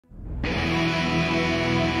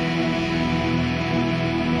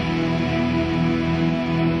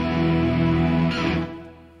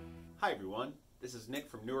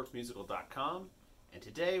NUXmusical.com, and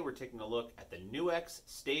today we're taking a look at the NUX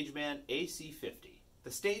Stageman AC-50. The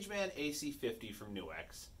Stageman AC-50 from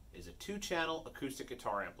NUX is a 2-channel acoustic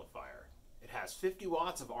guitar amplifier. It has 50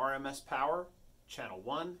 watts of RMS power. Channel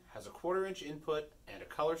 1 has a 1/4-inch input and a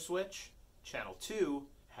color switch. Channel 2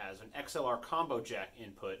 has an XLR combo jack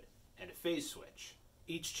input and a phase switch.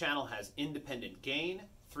 Each channel has independent gain,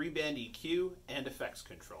 3-band EQ, and effects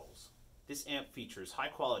controls. This amp features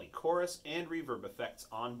high-quality chorus and reverb effects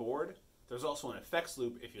on board. There's also an effects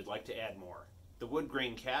loop if you'd like to add more. The wood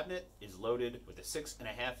grain cabinet is loaded with a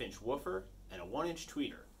 6.5-inch woofer and a 1-inch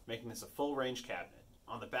tweeter, making this a full-range cabinet.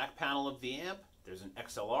 On the back panel of the amp, there's an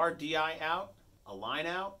XLR DI out, a line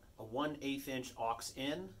out, a 1/8-inch aux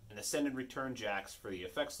in, and the send and return jacks for the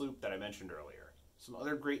effects loop that I mentioned earlier. Some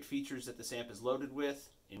other great features that this amp is loaded with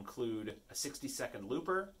include a 60-second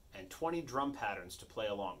looper and 20 drum patterns to play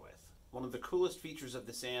along with. One of the coolest features of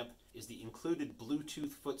this amp is the included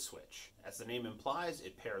Bluetooth foot switch. As the name implies,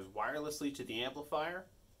 it pairs wirelessly to the amplifier.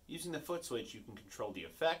 Using the foot switch, you can control the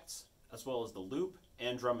effects, as well as the loop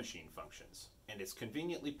and drum machine functions. And it's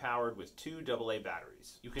conveniently powered with 2 AA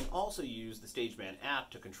batteries. You can also use the Stageman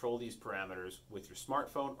app to control these parameters with your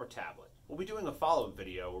smartphone or tablet. We'll be doing a follow-up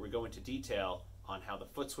video where we go into detail on how the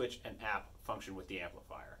foot switch and app function with the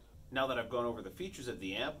amplifier. Now that I've gone over the features of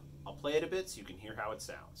the amp, I'll play it a bit so you can hear how it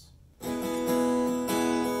sounds.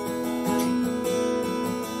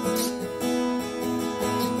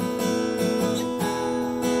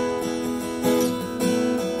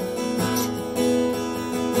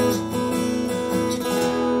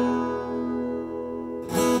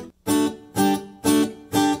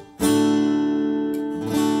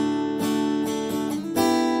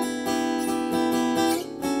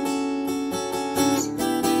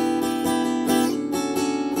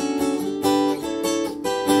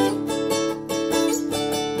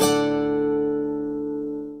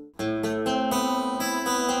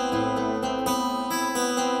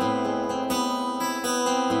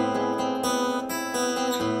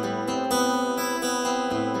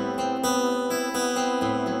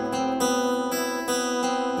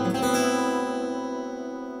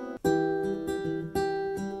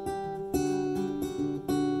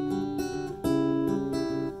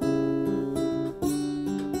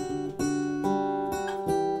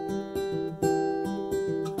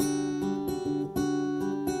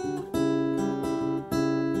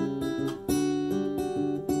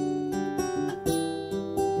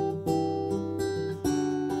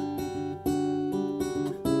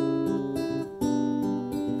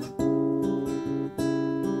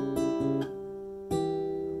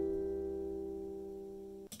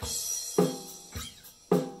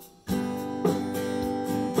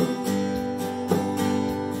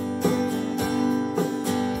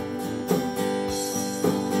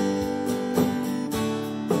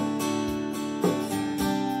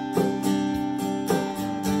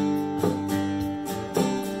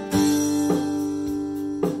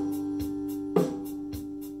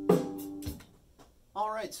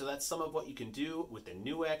 So that's some of what you can do with the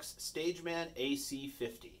NUX Stageman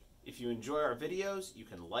AC-50. If you enjoy our videos, you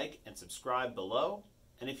can like and subscribe below.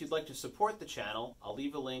 And if you'd like to support the channel, I'll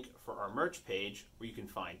leave a link for our merch page where you can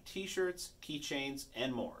find t-shirts, keychains,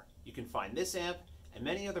 and more. You can find this amp and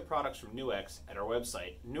many other products from NUX at our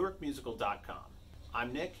website, NUXmusical.com.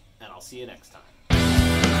 I'm Nick, and I'll see you next time.